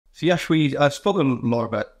So Yash, I've spoken a lot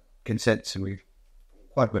about consents, and we've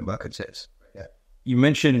quite a bit about consents. Yeah. You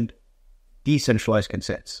mentioned decentralized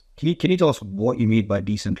consents. Can you tell us what you mean by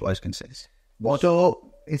decentralized consents?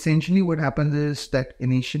 So essentially what happens is that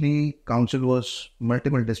initially council was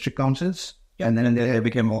multiple district councils, And then they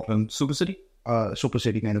became Auckland Super City? super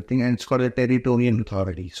city kind of thing, and it's called a territorial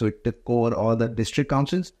authority. So it took over all the district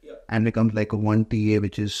councils and becomes like a one TA,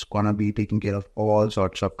 which is gonna be taking care of all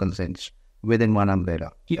sorts of consents within one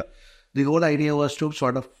umbrella. Yeah. The whole idea was to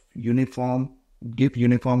sort of give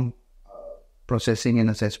uniform processing and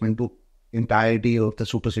assessment to entirety of the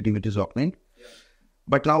super city, which is Auckland. Yeah.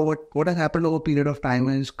 But now what has happened over a period of time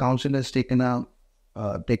is council has taken a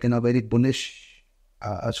very bullish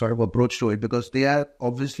sort of approach to it, because they are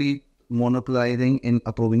obviously monopolizing in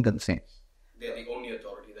approving consents. They are the only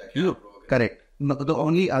authority that can approve. Correct. No, the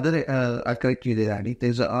only other, I'll correct you there, Andy.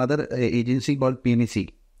 There's another agency called PMC.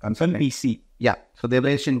 PC. Yeah. So they're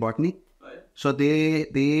based in Botany. Right. So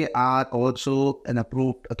they are also an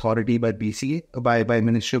approved authority by BCA, by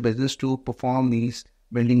Ministry of Business, to perform these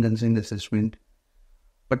building consent assessment.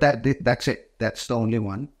 But that's it. That's the only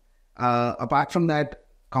one. Apart from that,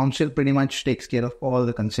 council pretty much takes care of all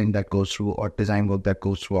the consent that goes through, or design work that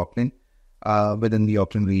goes through Auckland, within the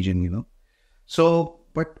Auckland region, So,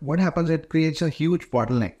 but what happens, it creates a huge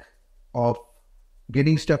bottleneck of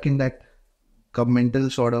getting stuck in that governmental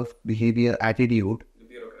sort of behavior attitude,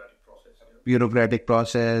 bureaucratic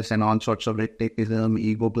process and all sorts of red tapeism,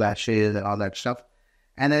 ego clashes and all that stuff.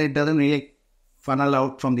 And then it doesn't really funnel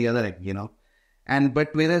out from the other end,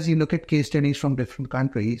 But whereas you look at case studies from different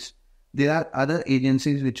countries, there are other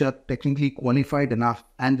agencies which are technically qualified enough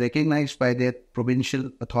and recognized by their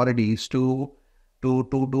provincial authorities to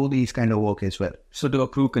do these kind of work as well. So to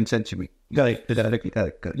approve consent, you mean? Correct.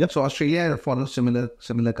 Yep. So Australia follows similar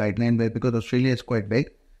guideline, where because Australia is quite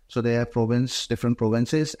big, so they have different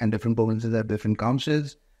provinces, and different provinces have different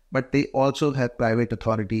councils, but they also have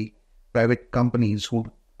private companies who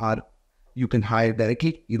you can hire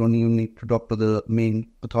directly. You don't even need to talk to the main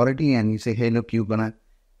authority, and you say, hey, look,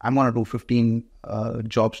 I'm gonna do 15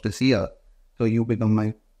 jobs this year, so you become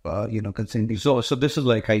my consenting. So this is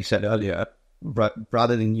like I said earlier.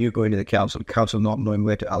 Rather than you going to the council not knowing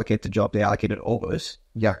where to allocate the job, they allocate it Opus.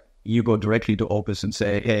 Yeah. You go directly to Opus and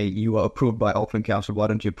say, hey, you are approved by Auckland Council, why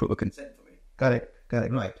don't you approve a consent for me? Correct.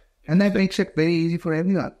 Right. And that makes it very easy for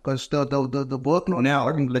everyone, because the workload... Now,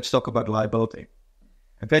 let's talk about liability.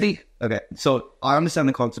 Okay, so I understand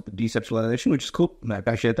the concept of decentralization, which is cool, and I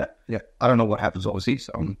appreciate that. Yeah. I don't know what happens overseas,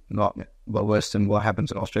 so I'm not well versed in what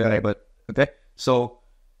happens in Australia, but okay. So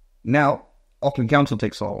now Auckland Council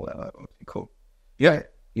takes all that. Cool. Yeah.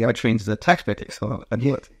 Which means the taxpayer takes all that.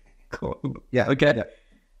 Yeah. Cool. Yeah. Okay.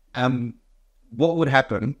 Yeah. What would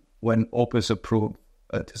happen when Opus approve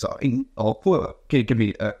a design, or it can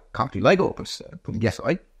be a company like Opus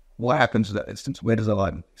design? What happens in that instance? Where does the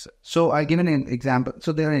liability sit? So I give an example.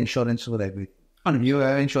 So there are insurance for everything. You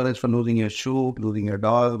have insurance for losing your shoe, losing your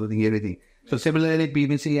dog, losing everything. So similarly,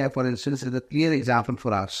 PVC, for instance, is a clear example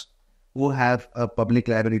for us who have a public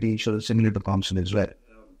liability insurance similar to council as well.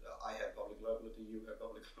 I have public liability, you have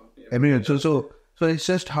public liability. Everyone. So it's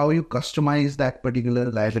just how you customize that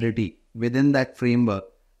particular liability within that framework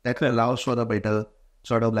that allows for a better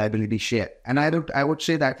sort of liability share. And I would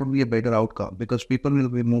say that would be a better outcome, because people will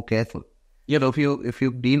be more careful. So if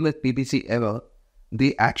you deal with PPC ever,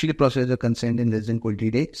 they actually process a consent in less than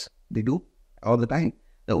 20 days. They do all the time.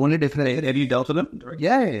 The only difference... Have you dealt with them?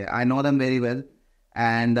 Yeah, I know them very well.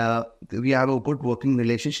 And we have a good working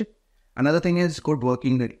relationship. Another thing is good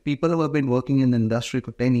working. People who have been working in the industry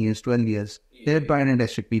for 10 years, 12 years, they're private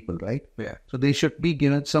industry people, right? Yeah. So they should be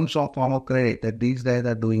given some sort of form of credit that these guys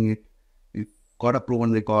are doing it. We've got a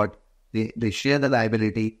proven record. They share the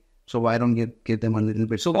liability. So why don't you give them a little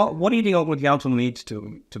bit? So what do you think Auckland Council needs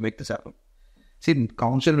to make this happen? See,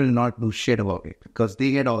 council will not do shit about it because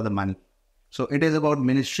they get all the money. So it is about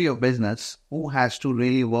Ministry of Business who has to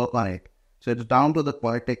really work on it. So it's down to the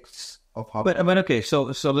politics of how... But okay,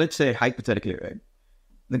 so let's say hypothetically,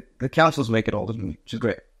 right? The councils make it all the money, which is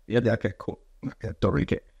great. Yeah, okay, cool. Okay, don't really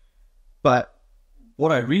care. But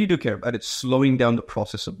what I really do care about is slowing down the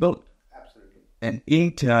process of building. Absolutely. And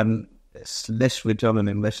in turn, there's less return on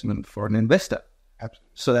investment for an investor. Absolutely.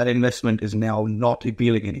 So that investment is now not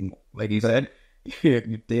appealing anymore. Like you said,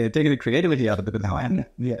 they're taking the creativity out of it now. And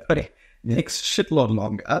but it takes shitload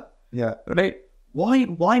longer. Yeah. Right? Why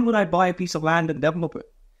would I buy a piece of land and develop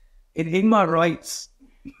it? In my rights,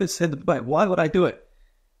 why would I do it?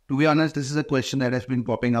 To be honest, this is a question that has been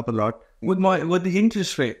popping up a lot. With the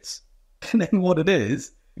interest rates and then what it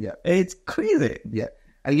is, it's crazy. Yeah.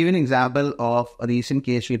 I'll give you an example of a recent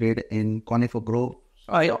case we did in Conifer Grove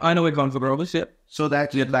I know it comes from Growers, yeah. So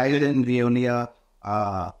that's divided in Veolia,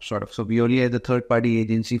 So Veolia is the third party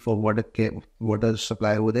agency for water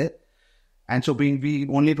supply over there. And so we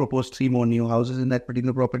only proposed 3 more new houses in that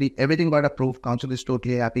particular property. Everything got approved. Council is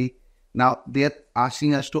totally happy. Now they're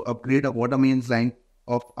asking us to upgrade a water mains line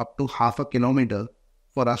of up to 0.5 kilometer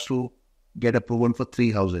for us to get approval for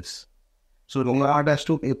 3 houses. So they want us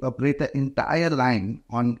to upgrade the entire line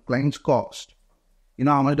on client's cost. You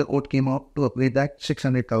know how much the quote came out to upgrade that?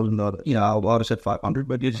 $600,000. Yeah, I would have said 500,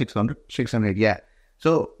 but it's 600. 600, yeah.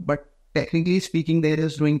 So, but technically speaking, they're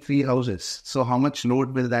just doing 3 houses. So how much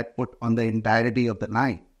load will that put on the entirety of the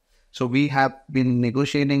line? So we have been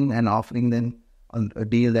negotiating and offering them a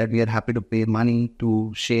deal that we are happy to pay money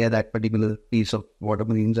to share that particular piece of water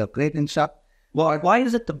mains upgrade and stuff. Well, why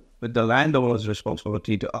is it the landowner's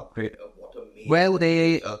responsibility to upgrade a water main? Well,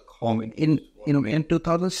 in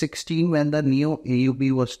 2016, when the new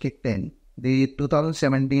AUB was kicked in,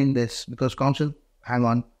 2017, because council, hang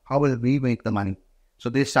on, how will we make the money? So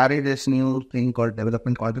they started this new thing called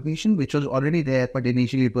development contribution, which was already there, but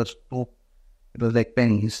initially it was like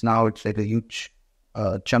pennies. Now it's like a huge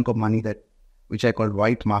chunk of money which I call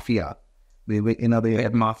white mafia. In a way,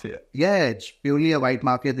 White mafia. Yeah, it's purely a white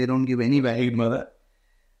mafia. They don't give any value.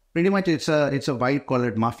 Pretty much, it's a white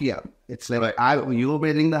collared mafia. It's like you're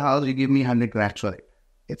building the house, you give me 100 grand for it.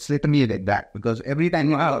 It's literally like that because every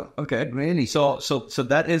time okay, really. So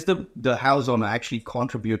that is the house owner actually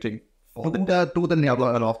contributing to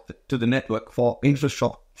the network for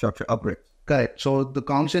infrastructure upgrades. Correct. So the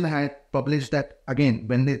council had published that again.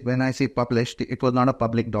 When I say published, it was not a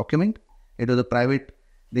public document. It was a private.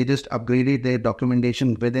 They just upgraded their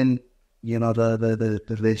documentation within the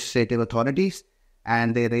legislative authorities,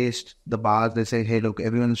 and they raised the bars. They say, hey, look,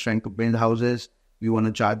 everyone's trying to build houses. We want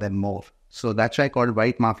to charge them more. So that's why I called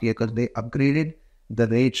white mafia, because they upgraded the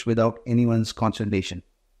rates without anyone's consultation.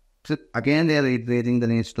 So again, they are raising the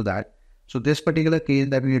rates to that. So this particular case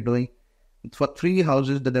that we are doing, for 3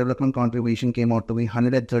 houses, the development contribution came out to be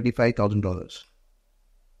 $135,000.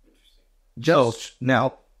 Just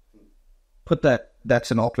now, put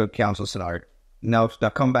that's an Auckland Council scenario. Now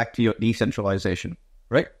come back to your decentralization,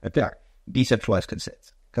 right? Yeah. Decentralized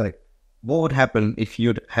consents. Correct. What would happen if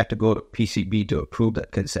you'd had to go to PCB to approve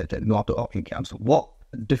that consent and not to Auckland Council? What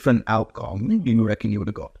different outcome do you reckon you would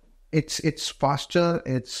have got? It's faster,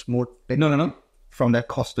 it's more... No. From that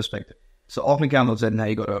cost perspective. So Auckland Council said, now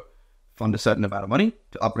you got to fund a certain amount of money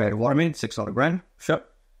to upgrade a water main, 600 grand. Sure.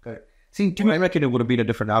 Correct. See, do you reckon it would have been a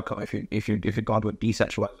different outcome if you'd gone to a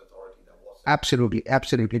decentralized authority that was?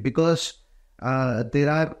 Absolutely. Because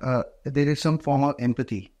there is some form of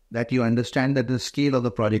empathy that you understand that the scale of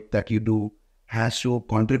the project that you do has to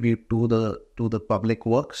contribute to the public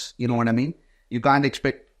works. You know what I mean? You can't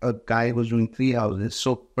expect a guy who's doing 3 houses.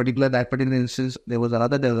 So that particular instance, there was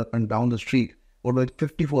another development down the street for like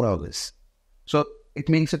 54 houses. So it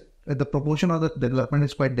makes the proportion of the development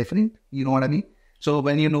is quite different. You know what I mean? So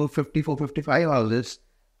when 54, 55 houses,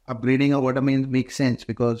 upgrading a water main makes sense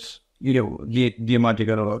because the amount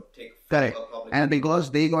you're going to take. Correct. And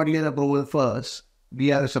because they got their approval first,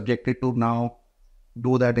 we are subjected to now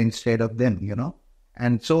do that instead of them,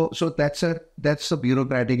 And so that's a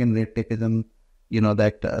bureaucratic and red tapeism,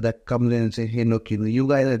 that comes in and say, hey, look, you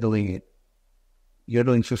guys are doing it. You're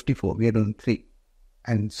doing 54, we are doing 3.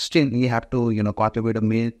 And still we have to, contribute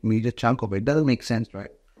a major chunk of it. Doesn't make sense, right?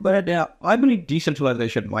 But I believe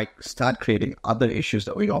decentralization might start creating other issues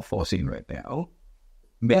that we are foreseeing right now.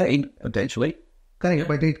 Maybe, potentially. Correct,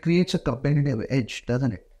 but it creates a competitive edge,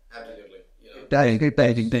 doesn't it? Absolutely. Then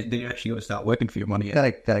you're actually going to start working for your money.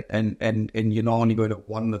 Correct. And you're not only going to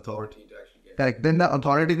one authority to actually get... Correct. Then the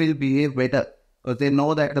authority will behave better because they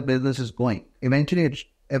know that the business is going. Eventually,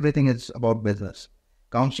 everything is about business.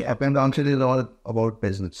 Council is all about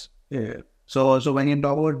business. Yeah. So when you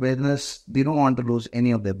talk about business, they don't want to lose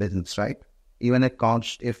any of their business, right? Even if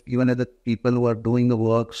the people who are doing the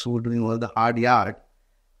works, who are doing all the hard yard,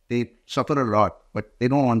 they suffer a lot, but they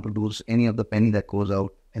don't want to lose any of the penny that goes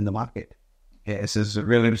out in the market. Yeah, this is a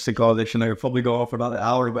really interesting conversation. I could probably go on for another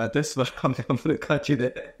hour about this, but I'm going to cut you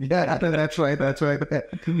there. Yeah, that's right.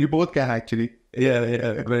 You both can actually.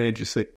 Yeah, very interesting.